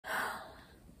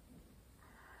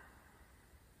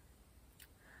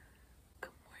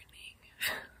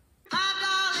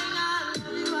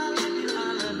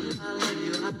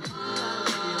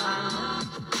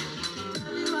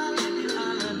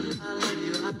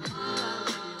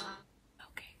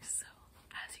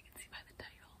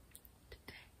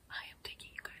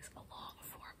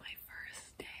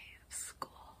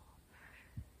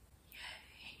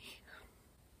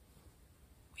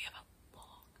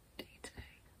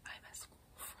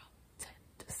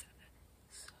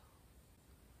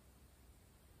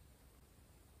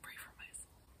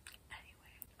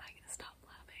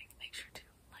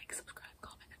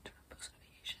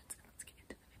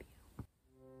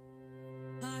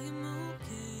I'm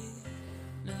okay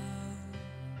now.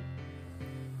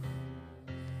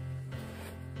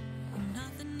 And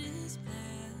nothing is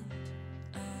planned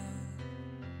out.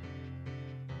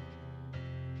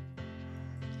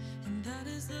 And that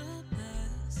is the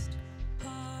best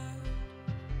part.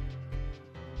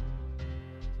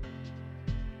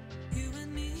 You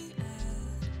and me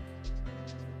at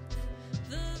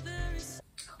the very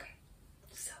Okay,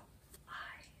 so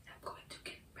I am going to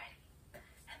get ready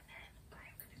and then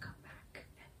I'm going to come back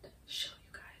and show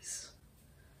you guys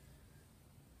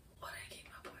what I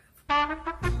came up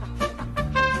with.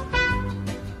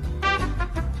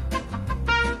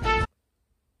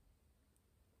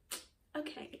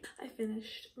 Okay, I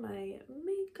finished my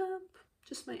makeup,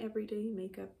 just my everyday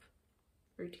makeup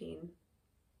routine.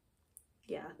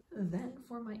 Yeah. Then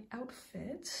for my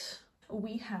outfit,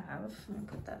 we have, I'm gonna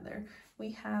put that there,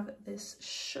 we have this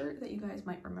shirt that you guys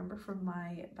might remember from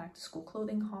my back to school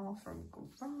clothing haul from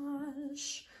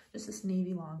Garage. Just this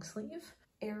navy long sleeve,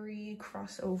 airy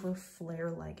crossover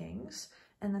flare leggings.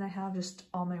 And then I have just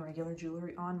all my regular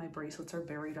jewelry on. My bracelets are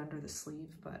buried under the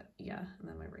sleeve, but yeah, and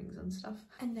then my rings and stuff.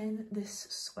 And then this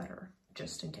sweater,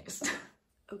 just in case.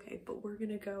 Okay, but we're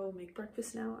gonna go make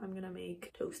breakfast now. I'm gonna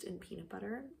make toast and peanut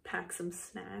butter, pack some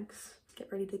snacks, get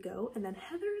ready to go. And then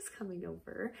Heather is coming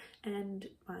over and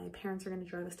my parents are gonna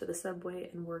drive us to the subway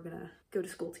and we're gonna go to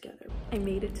school together. I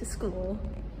made it to school.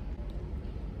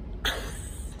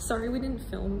 Sorry we didn't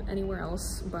film anywhere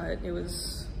else, but it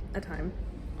was a time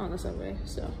on the subway,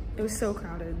 so it was so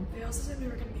crowded. They also said we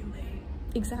were gonna be late.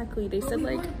 Exactly, they But said we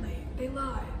like weren't late. They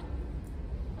lied.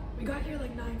 We got here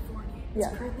like 9:40. It's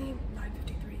Yeah. currently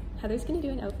 9:53. Heather's gonna do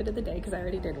an outfit of the day because I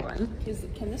already did one.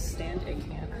 Can this stand? It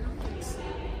can't. I don't think so.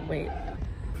 Wait.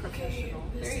 Okay,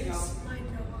 this There you is go. my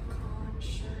Noah Khan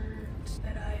shirt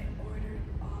that I ordered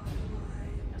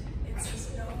online. It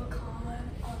says Noah Khan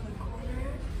on the corner,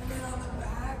 and then on the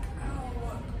back,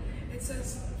 it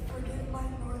says "Forgive my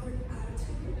northern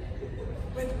attitude"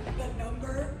 with the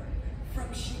number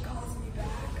from "She Calls Me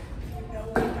Back." You know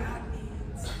what that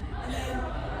means. And then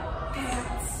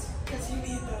pants, because you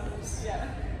need those. Yeah,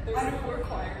 I don't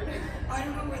required. I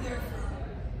don't know where they're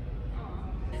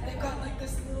from. They've got like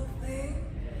this little thing,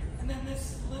 and then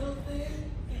this little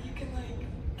thing that you can like.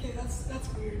 Okay,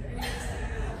 that's weird.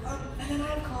 And then I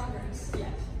have Converse Yes.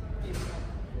 Beautiful.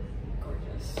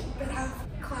 Gorgeous. that have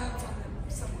clouds on them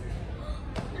somewhere.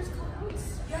 There's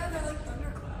clouds. Yeah, they're like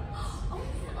thunderclouds. Oh,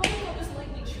 yeah, there's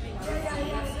lightning shooting out.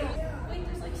 Yeah. Wait,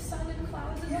 there's like sun and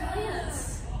clouds and plants.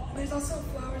 Yes. There's also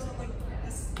flowers on like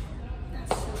this. That's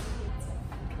so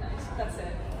cute. Nice. That's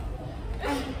it.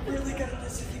 I'm really good at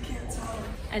this if you can't tell.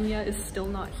 Enya is still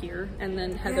not here, and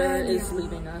then Heather is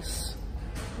leaving us.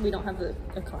 We don't have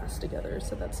a class together,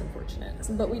 so that's unfortunate.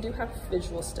 But we do have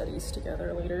visual studies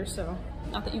together later, so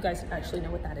not that you guys actually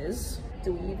know what that is.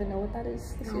 Do we even know what that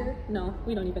is this year? No,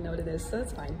 we don't even know what it is, so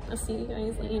that's fine. I'll see you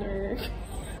guys later.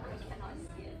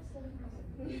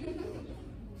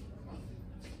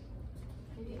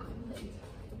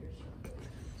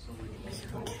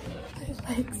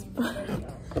 My legs, but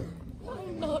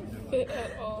I'm not fit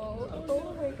at all.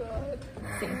 Oh my god.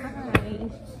 Say hi.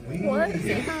 What?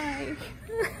 Say hi.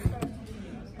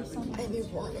 I need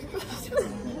water.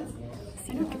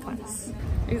 Senior class.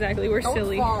 Exactly, we're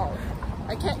silly. Fall.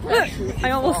 I can't catch you.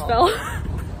 I almost fell.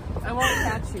 I won't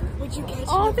catch you. Would you catch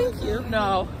Oh, me? thank you.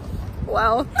 No.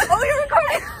 Wow. Oh, you're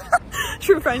recording.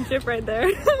 True friendship right there.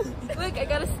 Look, I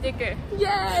got a sticker.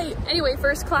 Yay. Anyway,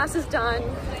 first class is done.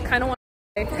 Kind of want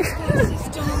to Class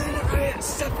is done. I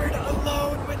suffered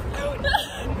alone without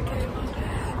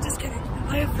Michaela. Just kidding.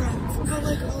 I have friends. But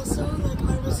like also, like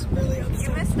I was really upset.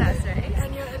 You missed us, right?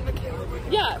 Enya and Michaela were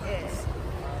Yeah.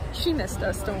 She missed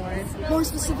us, don't worry. more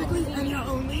specifically Enya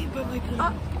only, but like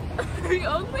We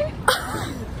only?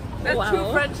 That's Wow.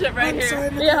 true friendship right I'm here.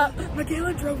 sorry, Yeah.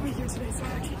 Michaela drove me here today, so I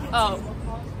actually can't Oh.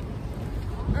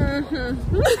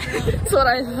 That's what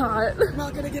I thought. I'm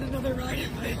not gonna get another ride if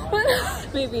I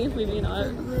Maybe, maybe not.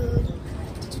 rude.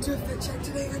 Did you do a fit check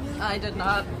today, Enya? I did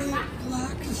not.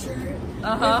 Black shirt.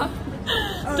 Uh-huh.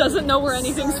 Doesn't know where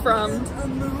anything's from. And a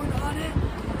moon on it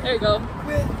There you go.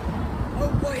 with a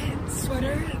white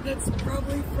sweater that's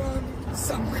probably from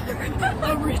somewhere.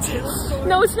 A retail store.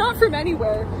 No, it's not from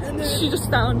anywhere. And then- She just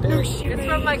found No, it. she It's made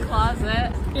from my it.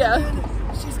 closet. Yeah.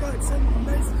 And she's got some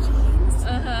nice jeans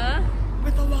Uh-huh.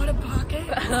 with a lot of pockets.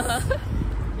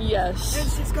 Yes.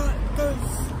 And she's got those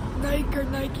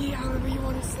Nike, however you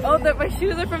want to say Oh, it. my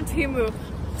shoes are from Temu.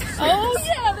 Oh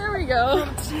yeah, there we go.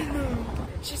 From Temu.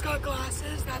 She's got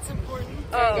glasses, that's important.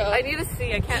 Oh, I need to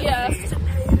see. I can't Yeah. see. To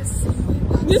pay to see.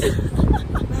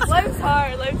 That's Life's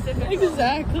hard. Life's difficult.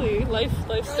 Exactly. Life's Guys,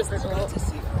 I got difficult. to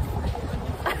see for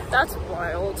free. That's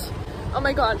wild. Oh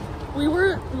my god. We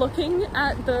were looking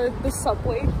at the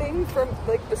subway thing from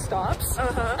like the stops,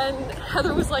 and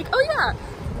Heather was like, "Oh yeah,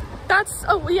 that's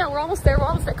we're almost there. We're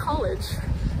almost at college."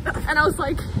 And I was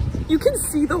like, "You can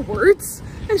see the words?"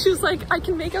 And she was like, "I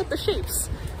can make out the shapes."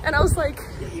 And I was like,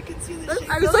 Yeah, you can see the shapes.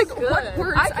 "I was like, what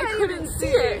words? I couldn't see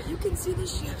it." You can see the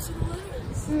shapes of the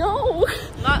letters. No,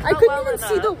 I couldn't even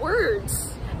see the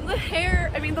words. The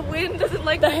hair. I mean, the wind doesn't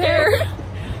like The hair.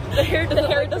 The hair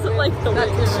doesn't like the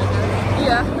wind.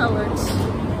 Yeah, that works.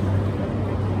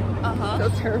 That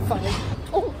was terrifying.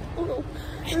 Oh no.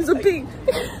 It was a bee.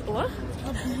 What?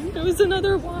 It was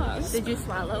another wasp. Did you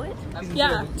swallow it?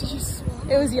 Yeah. Did you swallow?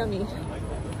 It was yummy.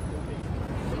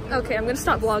 Okay, I'm gonna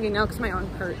stop vlogging now because my arm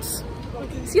hurts.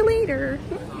 See you later.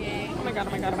 Oh my god,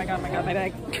 oh my god, oh my god, oh my god, my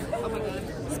bag. Oh my god.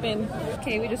 Spin.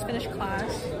 Okay, we just finished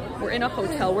class. We're in a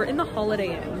hotel. We're in the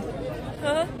Holiday Inn.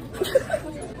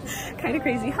 Kind of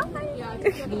crazy. Hi.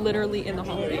 Literally in the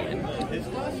Holiday Inn.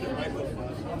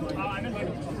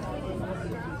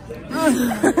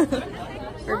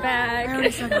 We're back. Are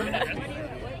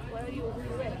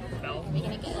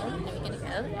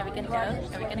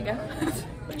we gonna go?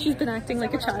 She's been acting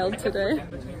like a child today.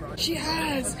 She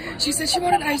has. She said she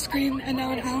wanted ice cream, and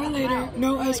now an hour later,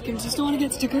 no ice cream. Do you still want to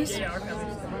get stickers?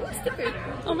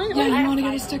 Oh my god. Yeah, you want to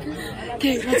get a sticker?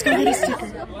 Okay, let's go get a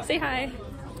sticker. Say hi.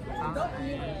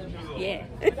 Yeah.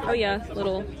 Oh yeah,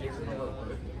 little.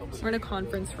 We're in a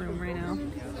conference room right now.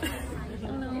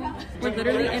 Oh no. We're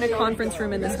literally in a conference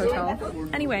room in this hotel.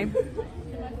 Anyway,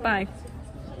 bye.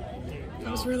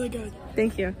 That was really good.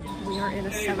 Thank you. We are in a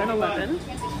 7-Eleven.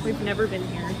 We've never been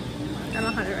here. I don't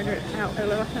know how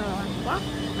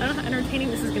entertaining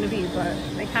this is gonna be, but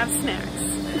they have snacks.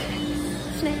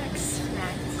 Snacks.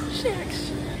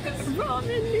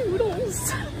 Ramen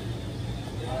noodles.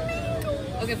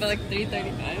 Okay, but like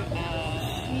 $3.35.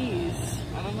 Jeez.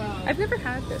 I don't know. I've never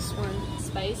had this one.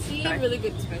 Spicy? Really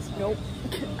good spicy. Nope.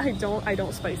 I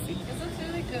don't spicy. This looks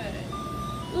really good.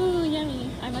 Ooh,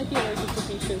 yummy. I might be allergic to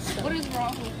peaches. So. What is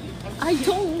wrong with you? I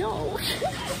don't know.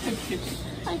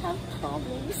 I have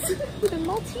problems. The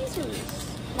Maltesers.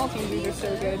 Maltesers are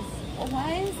so good.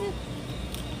 Why is it?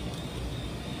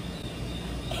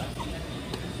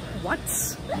 What?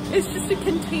 It's just a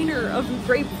container of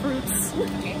grapefruits.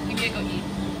 Okay, I'm gonna go eat.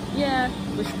 Yeah,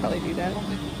 we should probably do that.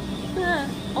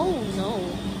 Oh no.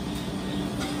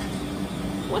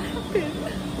 What happened?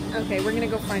 Okay, we're gonna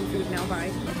go find food now,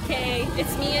 bye. Okay,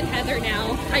 it's me and Heather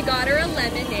now. I got her a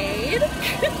lemonade.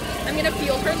 I'm gonna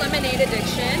fuel her lemonade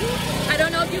addiction. I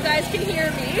don't know if you guys can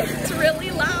hear me. It's really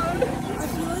loud. I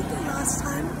feel like the last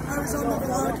time I was on the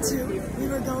vlog too, we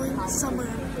were going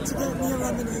somewhere to get me a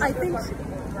lemonade. I think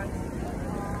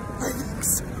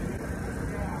so.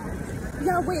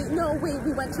 Yeah, wait,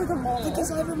 we went to the mall.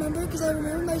 Because I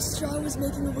remember my straw was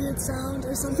making a weird sound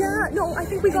or something. Yeah, no, I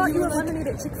think we got you a like, lemonade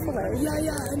at Chick-fil-A.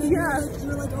 Yeah, and then you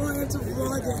were like, oh, I have to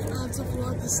vlog it. I have to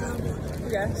vlog the sound of it.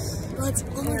 Yes. But,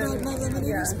 oh my god, my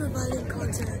lemonade is providing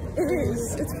content. It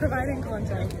is. It's providing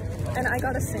content. And I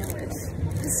got a sandwich.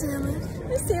 A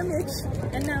sandwich.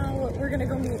 And now we're gonna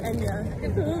go meet Enya.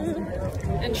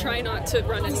 And try not to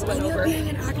run anyone over. Is Enya being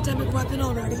an academic weapon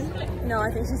already? No, I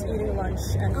think she's eating lunch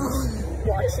and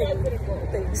watching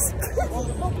things.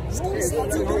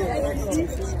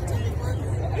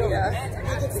 Yeah.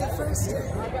 Like it's the first day.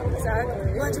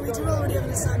 Exactly. Why do we do already have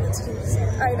an assignment to do?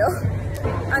 I know.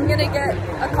 I'm gonna get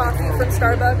a coffee from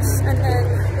Starbucks, and then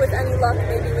with any luck,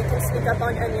 maybe we can sneak up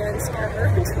on Enya and scare her.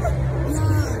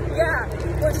 Yeah,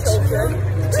 we're so good.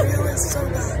 The trio is so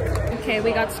bad. Okay,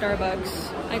 we got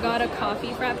Starbucks. I got a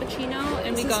coffee frappuccino,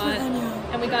 and we got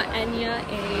Enya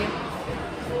a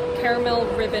caramel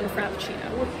ribbon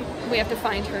frappuccino. We have to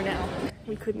find her now.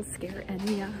 We couldn't scare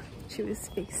Enya. She was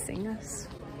facing us.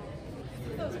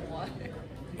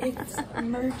 It's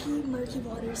murky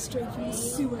water straight from the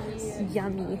sewers.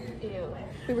 Yummy. Ew.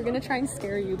 We were gonna try and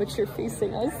scare you, but you're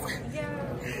facing us. Yeah,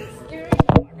 scaring is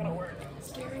not gonna work.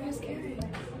 Scaring is scary.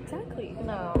 Exactly.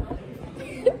 No.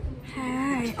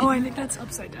 Hey. Oh, I think that's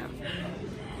upside down.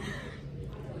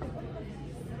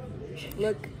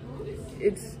 Look,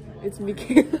 it's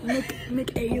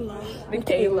Michaela.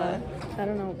 Michaela. I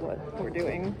don't know what we're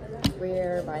doing.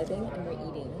 We're vibing and we're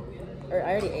eating. Or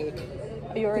I already ate.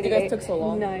 You already guys ate? took so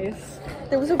long. Nice.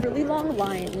 There was a really long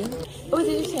line. Oh, is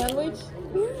it your sandwich?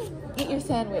 Eat your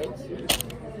sandwich.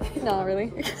 No,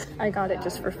 really. I got it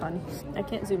just for fun. I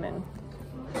can't zoom in.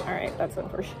 All right, that's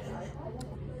unfortunate.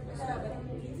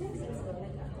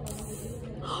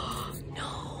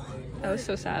 No. That was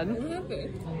so sad.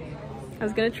 I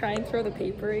was gonna try and throw the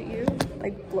paper at you,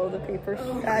 like blow the paper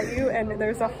at you, and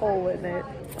there's a hole in it.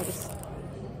 I'll just.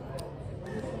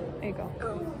 There you go.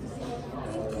 Oh.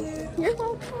 Thank you. You're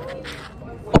welcome.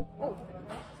 Oh.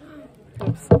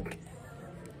 Oops.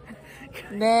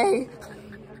 Nay.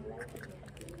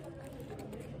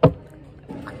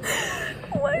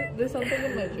 What? There's something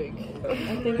in my drink. I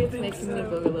think it's making me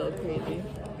go a little crazy.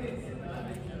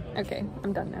 Okay,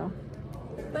 I'm done now.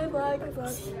 Bye vlog. Bye,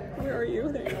 vlog. Where are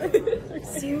you?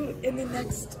 See you in the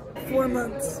next 4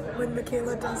 months when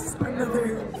Michaela does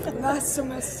another last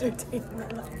semester day in my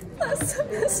life. Last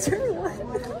semester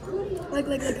what?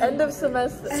 Like End of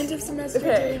semester. End of semester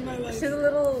day in my life. She's a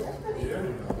little.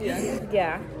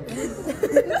 Yeah.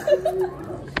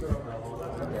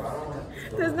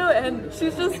 There's no end.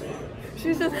 She's just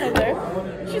Heather.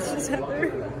 She's just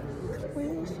Heather.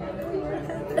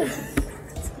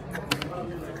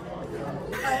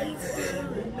 I said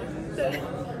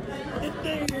the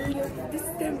 3rd of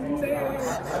December.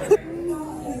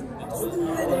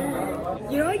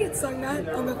 You know I get sung that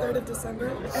on the 3rd of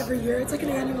December every year. It's like an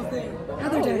annual thing.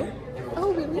 Heather Day.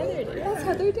 Oh really? That's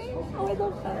Heather Day? Oh, I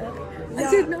love that. Yeah,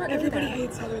 I did not know everybody that.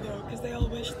 hates Heather though, because they all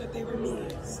wish that they were me.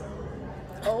 So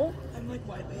Oh. I'm like,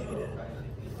 why they hate it?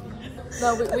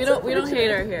 No, we don't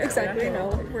hate her here. Exactly, no.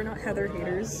 We're not Heather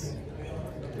haters.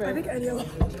 I think any of them.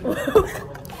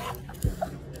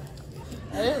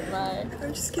 I didn't lie.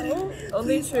 I'm just kidding.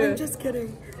 Only Please, true. I'm just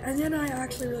kidding. Anya and I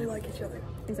actually really like each other.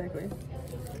 Exactly.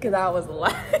 Because that was a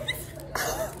lie.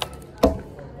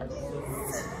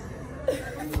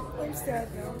 I'm sad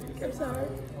now. I'm sorry.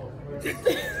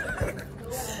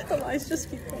 The lies just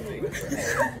keep coming.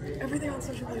 Everything on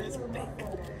social media is fake.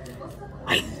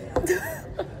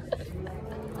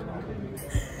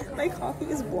 My coffee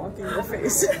is blocking your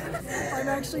face. I'm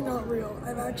actually not real.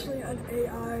 I'm actually an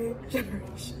AI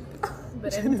generation.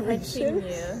 But I'm touching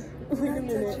you. Wait a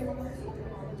minute.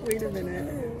 Wait a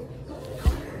minute.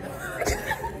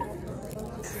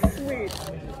 Wait,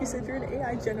 you said you're an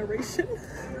AI generation?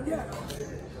 Yeah.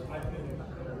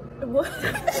 What?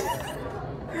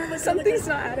 Something's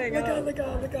not adding up. Like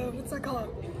a, what's that called?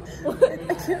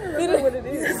 I can't remember what it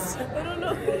is. I don't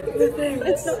know. The thing.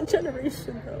 It's not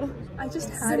generation though. I just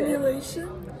had it. Simulation?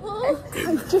 I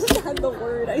just had the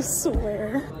word, I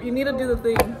swear. You need to do the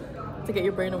thing to get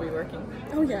your brain to be working.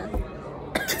 Oh yeah.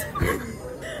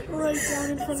 Right down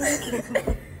in front of the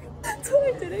camera. That's what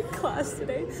I did in class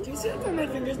today. Do you see it on my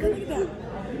fingers? Go look at that.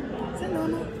 Is that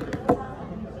normal?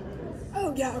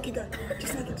 Oh yeah, okay, good.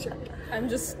 Just making sure. I'm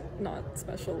just not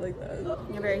special like that.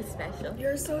 You're very special.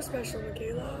 You're so special,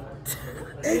 Michaela.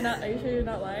 Are you sure you're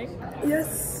not lying?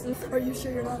 Yes. Are you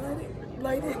sure you're not lighting?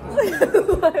 Lighting?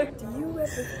 Do you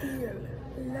ever feel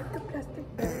like a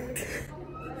plastic bag?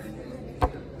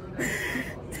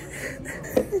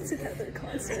 It's a Heather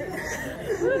concert.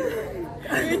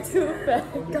 You're too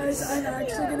fat. Guys, I'm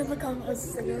actually gonna become a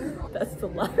singer. That's the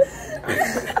lie.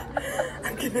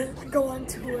 I'm gonna go on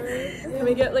tour. Can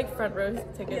we get like front row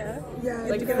tickets? Yeah. Yeah,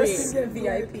 Like you guys free. can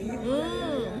get VIP.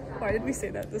 Mm. Why did we say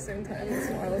that at the same time? It's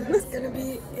wild. It's gonna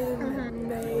be in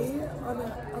May, on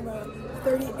the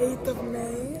 38th of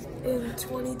May in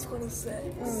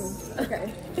 2026.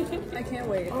 Okay. I can't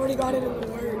wait. Already got it in the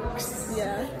works.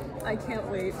 Yeah. I can't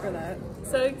wait for that.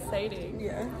 So exciting.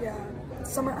 Yeah. Yeah.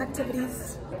 Summer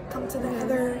activities. Come to the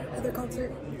Heather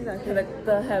concert. Exactly.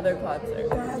 The Heather concert.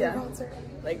 The Heather Yeah. concert.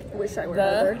 Like Wish I were the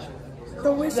Heather.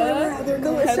 The Wish I Were Heather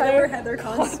The Wish concert. I Were Heather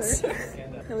concert.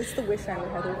 No, it's the Wish I Were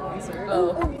Heather concert.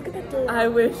 Oh, Oh, look at that door. I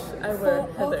wish I Full were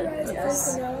Heather. authorized Yes.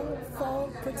 personnel, fall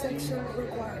protection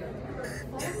required.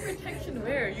 Protection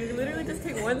where? You literally just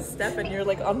take one step and you're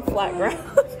like on flat ground.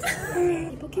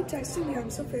 People keep texting me, I'm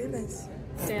so famous.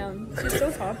 Damn, she's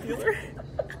so popular.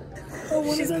 Oh,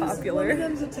 one She's of them's, popular. One of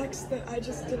them's a text that I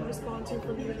just didn't respond to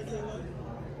from you, Michaela.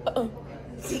 Uh-oh.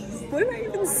 What did I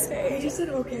even I say? just said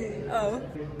okay. Oh,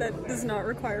 that does not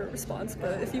require a response,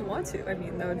 but if you want to, I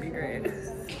mean, that would be great.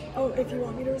 Oh, if you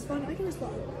want me to respond, I can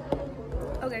respond.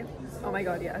 Okay. Oh my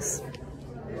god, yes.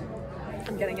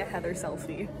 I'm getting a Heather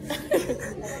selfie.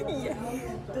 Yeah.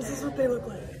 This is what they look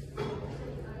like.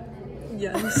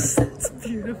 Yes, it's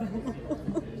beautiful.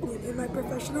 In my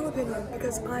professional opinion,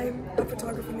 because I'm a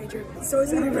photography major, so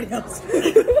is everybody else.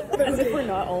 As if we're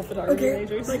not all photography Okay,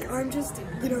 majors. like I'm just,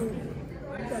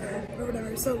 better or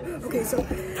whatever. So, okay, so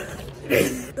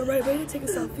the right way to take a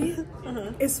selfie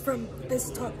is from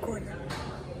this top corner.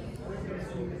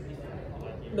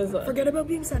 This one. Forget about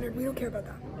being centered. We don't care about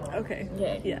that. Okay.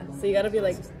 Okay. Yeah. So you gotta be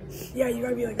like, Yeah, you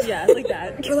gotta be like that. Yeah, like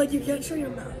that. But like you can't show your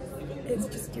mouth. It's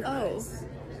just your Oh. eyes.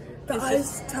 The It's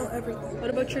eyes tell everything. What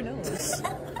about your nose?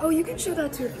 Oh, you can show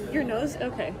that too. If you want. Your nose?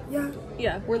 Okay. Yeah,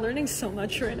 Yeah, we're learning so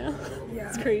much right now. yeah.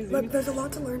 It's crazy. Look, there's a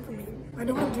lot to learn from me. I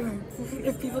know what I'm doing.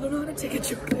 If people don't know how to take a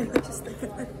joke, they just think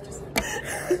that I'm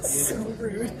just so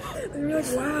rude. They're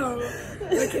like, wow,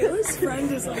 Michaela's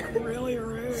friend is like really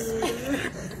rude.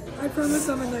 I promise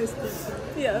I'm a nice person.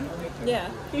 Yeah.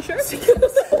 Yeah. You sure?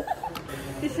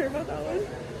 You sure about that one?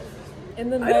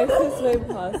 In the nicest way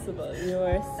possible. You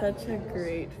are such a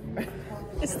great friend.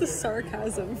 It's the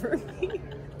sarcasm for me.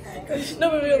 No,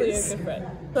 but really, you're a good friend.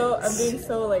 So I'm being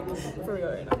so like for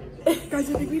real right now. Guys,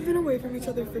 I think we've been away from each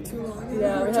other for too long.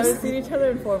 Yeah, we We're haven't seen each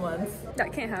other in 4 months.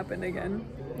 That can't happen again.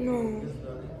 No.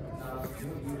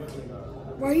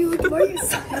 Why are you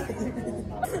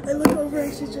sighing? I look over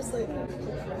and she's just like,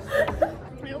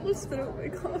 I almost spit out my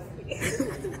coffee.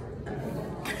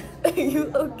 Are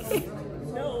you okay?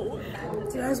 No.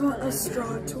 do you guys want a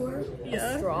straw tour?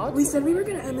 Yeah. Straw? We said we were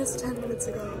gonna end this 10 minutes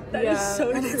ago. That is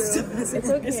so And it still true. isn't. It's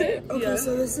okay. Is it? Okay, Yeah.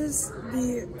 so this is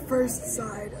the first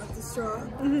side of the straw.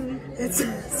 Mm-hmm. It's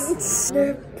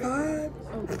le pas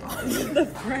The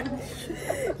French.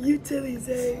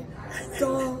 utilisé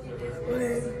dans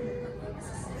les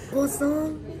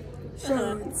boissons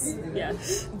chaudes.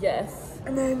 Yes. Yes.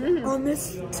 And then on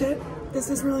this tip, this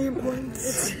is really important.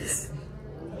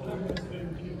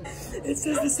 It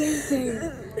says the same thing.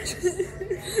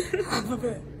 Half of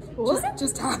it. What?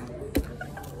 Just half.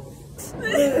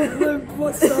 Le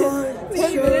boisson 10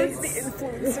 minutes. chaudes. The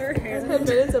influencer 10 hand.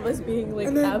 minutes of us being like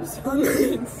And then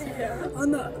absolutely on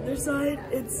the other side,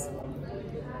 it's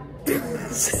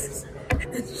just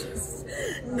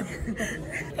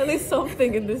at least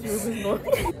something in this room is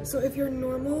normal. so if you're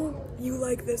normal, you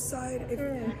like this side. If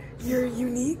you're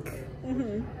unique,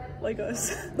 Like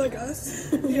us. like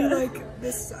us, you like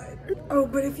this side. Oh,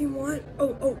 but if you want,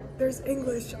 there's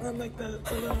English on like the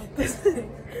little this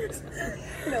thing.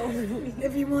 No, really.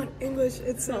 If you want English,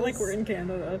 it's Not like we're in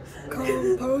Canada.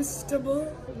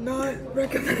 compostable, not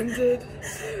recommended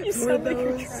You for sound like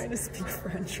you're those trying to speak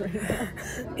French right now.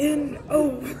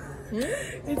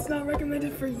 it's not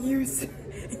recommended for use in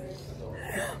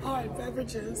hot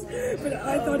beverages, but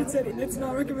I thought it said it's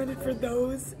not recommended for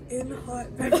those in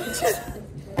hot beverages.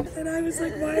 And I was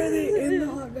like, why are they in the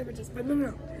hot beverages? But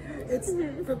no, it's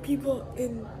for people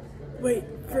in,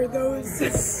 for those,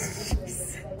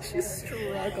 She's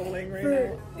struggling right for,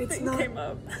 now. it's Thing not came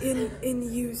up. in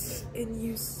use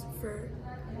for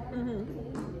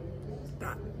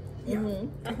that. Yeah,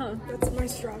 that's my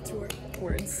straw tour.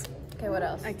 Words. Okay, what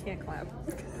else? I can't clap.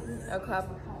 I'll clap.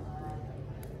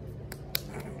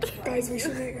 Guys, we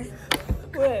should make,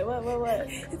 Wait, what?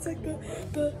 it's like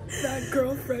that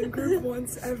girlfriend group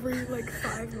once every like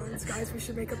 5 months. Guys, we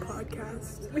should make a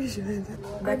podcast. We should.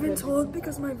 I've been told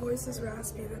because my voice is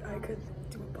raspy that I could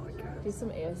do a podcast. Do some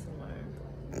ASMR.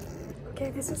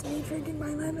 Okay, this is me drinking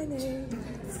my lemonade.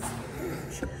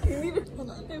 Hold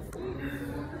on. Can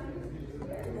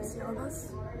you see all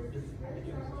this?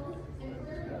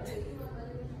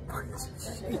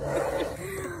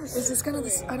 Is this gonna?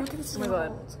 I don't think it's Oh my gonna.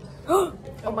 god.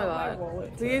 Oh my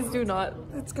god. Please do not.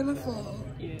 It's gonna fall.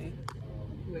 Yay.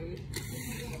 Wait.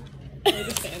 Make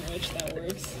a sandwich, that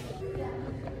works.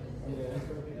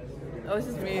 Oh, it's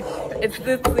just me. It's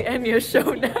the Enya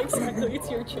show now. Exactly, it's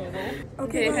your channel.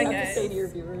 Okay, hi bye. guys. Say to your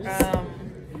viewers.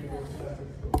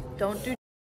 Don't do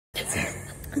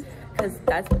because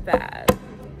that's bad.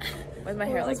 Why's my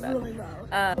hair like That's really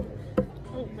that? loud.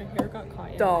 Oh, my hair got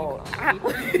caught in Don't. my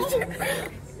coffee.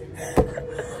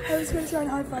 I was gonna try and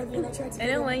high five you and I tried to. I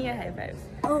didn't want your high fives.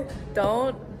 Oh,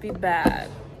 Don't be bad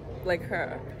like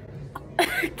her.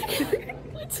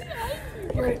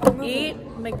 right. I'm not- Eat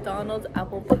McDonald's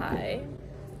apple pie.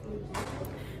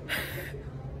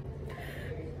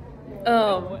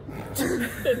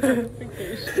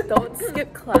 Don't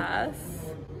skip class.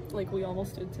 Like we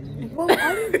almost did today. Well,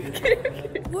 I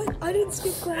didn't. What? I didn't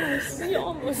skip class. We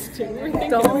almost did. We were thinking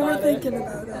Don't. We were about thinking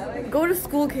about it. Go to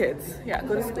school, kids. Yeah,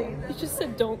 go to school. it. You just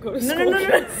said don't go to No, school. no.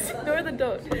 Ignore the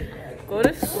don't. Go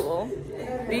to school.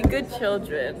 Be good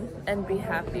children and be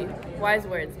happy. Wise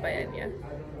words by Enya.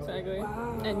 Exactly.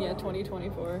 And yeah,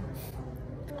 2024.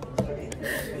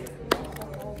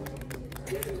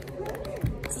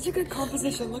 Such a good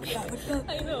composition. Look at that. Look at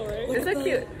that. I know, right? Is that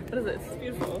cute? What is this?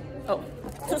 Beautiful. Oh.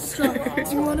 Straw.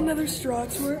 Do you want another straw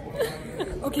tour?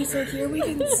 Okay, so here we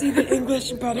can see the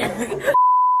English better.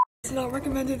 It's not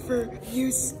recommended for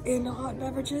use in hot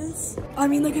beverages. I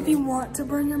mean, like if you want to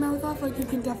burn your mouth off, like you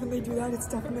can definitely do that. It's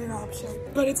definitely an option.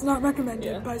 But it's not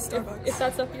recommended Yeah. by Starbucks. If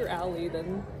that's up your alley,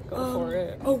 then go for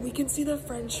it. Oh, we can see the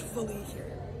French fully here.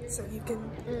 So you can,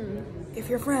 if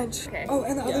you're French. Okay. Oh,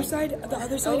 and the other side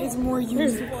is more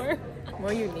There's unique. more.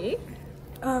 More unique?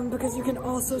 Because you can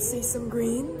also see some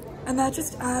green, and that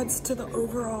just adds to the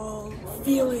overall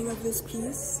feeling of this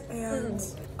piece. And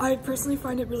I personally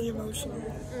find it really emotional.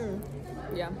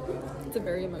 Yeah, it's a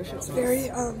very emotional. Very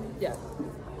Yeah.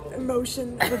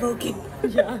 emotion provoking.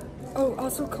 Yeah. Oh,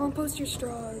 also compost your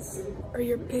straws or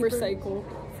your paper Recycle.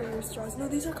 for your straws. No,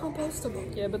 these are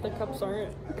compostable. Yeah, but the cups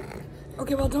aren't.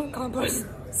 Okay, well don't compost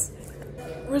those.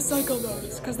 Recycle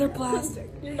those because they're plastic.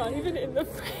 You're not even in the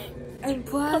frame. And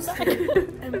plastic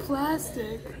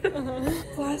plastic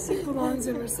belongs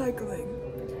in recycling.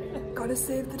 Gotta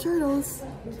save the turtles.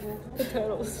 The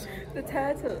turtles. The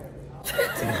turtle.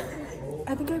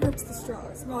 I think I ripped the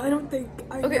straws. Well, I don't think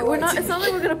I Okay, know we're I not. did. It's not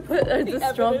like we're gonna put the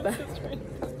straw back.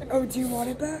 Oh, do you want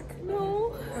it back?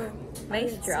 No. My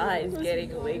straw is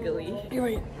getting wiggly. Hey,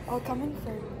 wait, I'll come in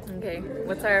first. Okay,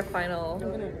 what's our final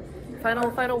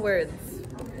words?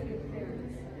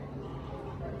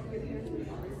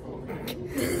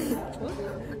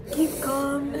 Keep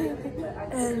calm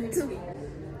and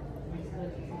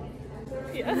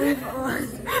move on.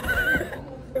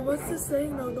 What's the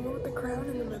saying though? The one with the crown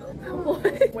in the middle.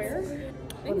 What? Where?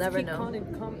 We'll never keep know. Calm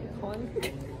and con.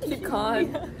 Keep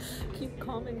calm. Yeah. Keep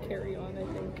calm and carry on, I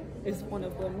think, is one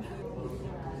of them.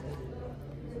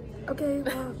 Okay,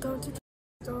 well, don't.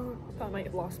 Thought I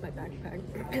lost my backpack.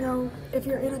 You know, if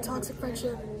you're in a toxic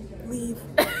friendship, leave.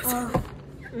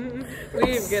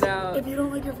 Leave, get out. If you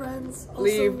don't like your friends, also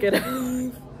Leave, get out.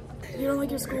 leave. If you don't like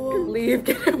your school, Leave,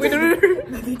 get out. Wait, no.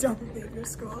 maybe don't leave your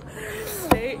school.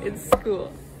 Stay in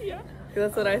school. Yeah.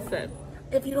 That's what I said.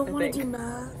 If you don't I want to think. do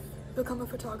math, become a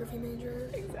photography major.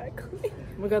 Exactly.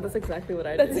 Oh my god, that's exactly what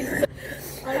I did.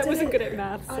 I wasn't good at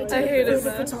math, so I I hated did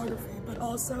math. photography, but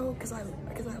also because I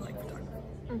like photography.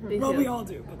 Me Well, too. we all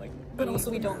do, but also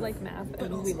we don't like math,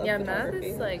 and we love Yeah, math photography.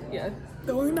 is like, Yeah.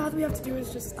 The only math we have to do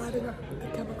is just add in the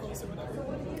chemicals or whatever.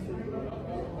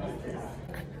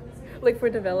 like for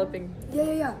developing.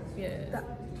 Yeah. Yeah. That,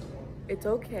 It's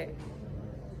okay.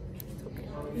 It's okay.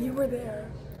 you were there.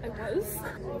 I was.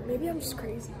 Maybe I'm just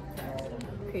crazy.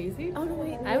 Crazy? Oh no,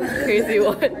 wait. I was crazy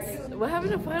once. What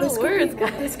happened to final words,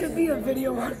 guys? This could be a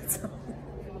video on its own.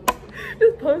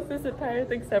 Just post this entire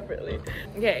thing separately.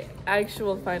 Okay,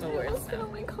 actual final words now.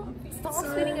 my coffee. Stop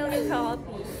spitting out your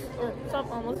coffee. Or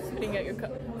stop almost spitting out your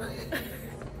cup.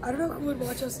 I don't know who would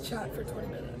watch us chat for 20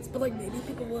 minutes, but like maybe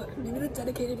people would. Maybe the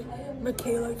dedicated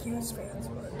Michaela Hughes fans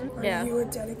would. Are Yeah. you a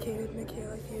dedicated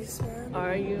Michaela Hughes fan?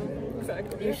 Are you?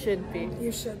 Exactly. You should be.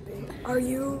 You should be. Are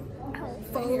you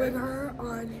following her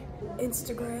on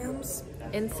Instagrams,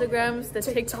 Instagrams, the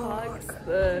TikTok, TikToks,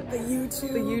 the the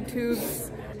YouTubes,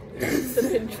 The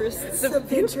Pinterest. the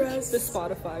Pinterest, The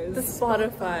Spotify's. the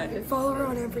Spotify. Follow her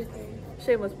on everything.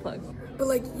 Shameless plug. But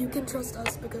like you can trust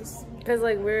us because Because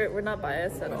like we're not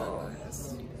biased at we're not all.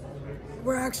 biased.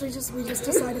 We just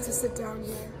decided to sit down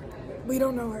here. We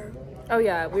don't know her. Oh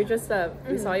yeah, we just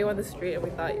we saw you on the street and we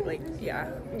thought like yeah.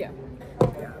 Yeah.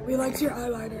 Yeah. We liked your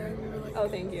eyeliner and we were like, Oh,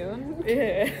 thank you.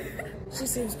 Yeah. she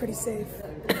seems pretty safe.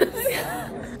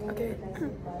 Okay.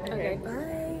 Okay.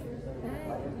 Bye.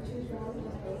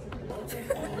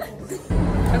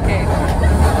 Okay.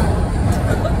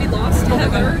 We lost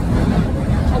Heather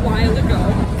a while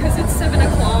ago because it's 7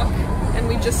 o'clock and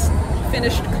we just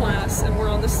finished class and we're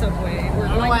on the subway. We're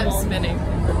going home. spinning.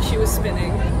 She was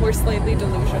spinning. We're slightly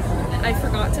delusional. I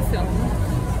forgot to film.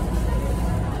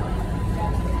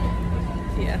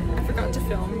 Yeah, I forgot to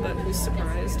film, but who's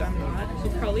surprised? I'm not.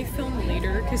 We'll probably film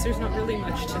later because there's not really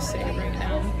much to say right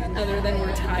now, other than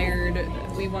we're tired.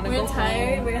 We want to go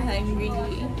home. We're hungry.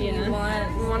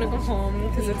 Yeah, we want to go home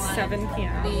because it's 7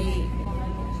 p.m.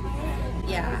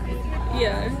 Yeah.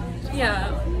 Yeah.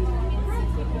 Yeah.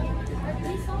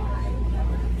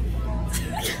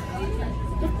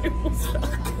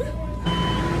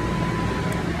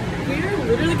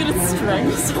 We're literally gonna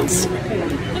strike something.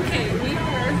 Okay,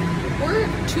 we're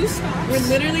 2 stops. We're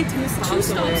literally two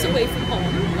stops away from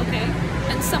home, okay?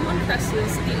 And someone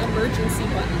presses the emergency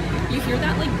button. You hear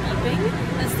that like beeping?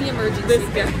 That's the emergency. This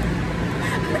guy.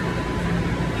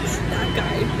 That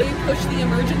guy. They pushed the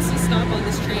emergency stop on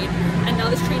this train, and now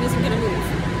this train isn't gonna move.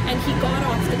 And he got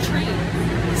off the train.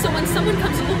 So when someone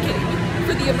comes looking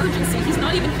for the emergency, he's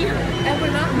not even here. And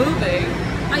we're not moving.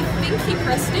 I think he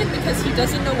pressed it because he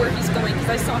doesn't know where he's going, because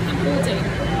I saw him holding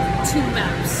 2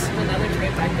 maps. Another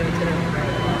train back there today.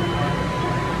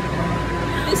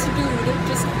 This dude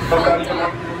just held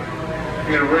up.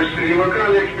 University, we're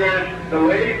currently experiencing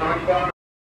delay non-stop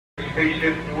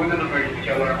spaceship with an emergency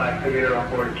alarm activated on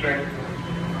board train.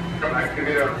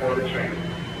 Activated on board the train.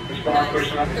 Response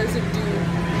personnel. There's a dude.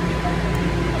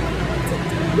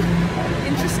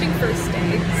 Interesting first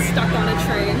day, stuck on a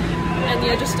train.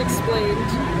 Anya just explained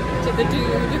to the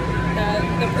dude that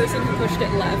the person who pushed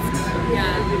it left. Yeah.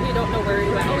 We don't know where he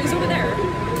went. Oh, he's over there.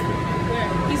 Where?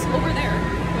 He's over there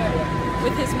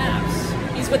with his maps.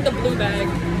 He's with the blue bag.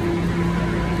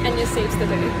 And just saves the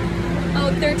day. Oh,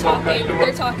 they're talking.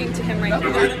 They're talking to him right now.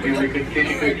 We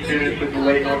continue to experience the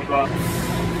delay northbound.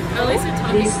 At least they're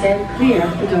talking. Please stand clear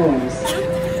of the doors.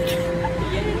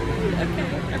 Yay!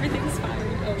 Okay, everything's fine.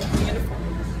 Oh, I'm gonna fall.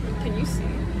 Can you see?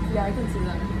 Yeah, I can see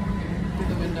them through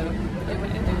the window.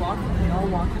 They all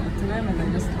walk up to him and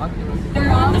they're just talking. We're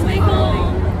on the way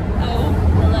home. Oh,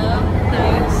 hello.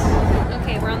 Nice.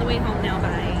 Okay, we're on the way home now.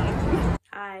 Bye.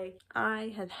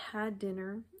 I have had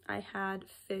dinner. I had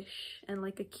fish and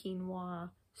like a quinoa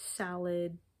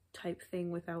salad type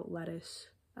thing without lettuce.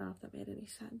 I don't know if that made any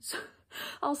sense.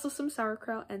 Also some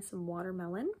sauerkraut and some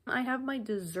watermelon. I have my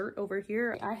dessert over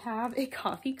here. I have a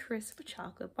coffee crisp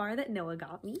chocolate bar that Noah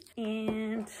got me.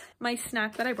 And my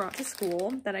snack that I brought to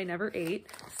school that I never ate.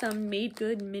 Some Made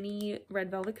Good mini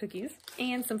red velvet cookies.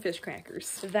 And some fish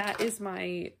crackers. That is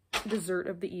my dessert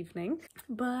of the evening.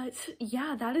 But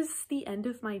yeah, that is the end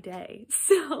of my day.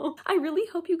 So I really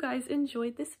hope you guys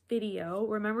enjoyed this video.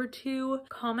 Remember to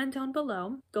comment down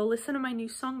below. Go listen to my new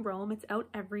song Rome. It's out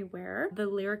everywhere. The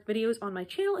lyric video is on my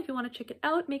channel if you want to check it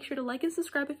out. Make sure to like and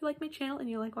subscribe if you like my channel and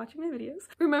you like watching my videos.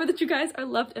 Remember that you guys are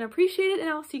loved and appreciated, and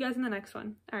I'll see you guys in the next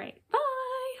one. All right, bye.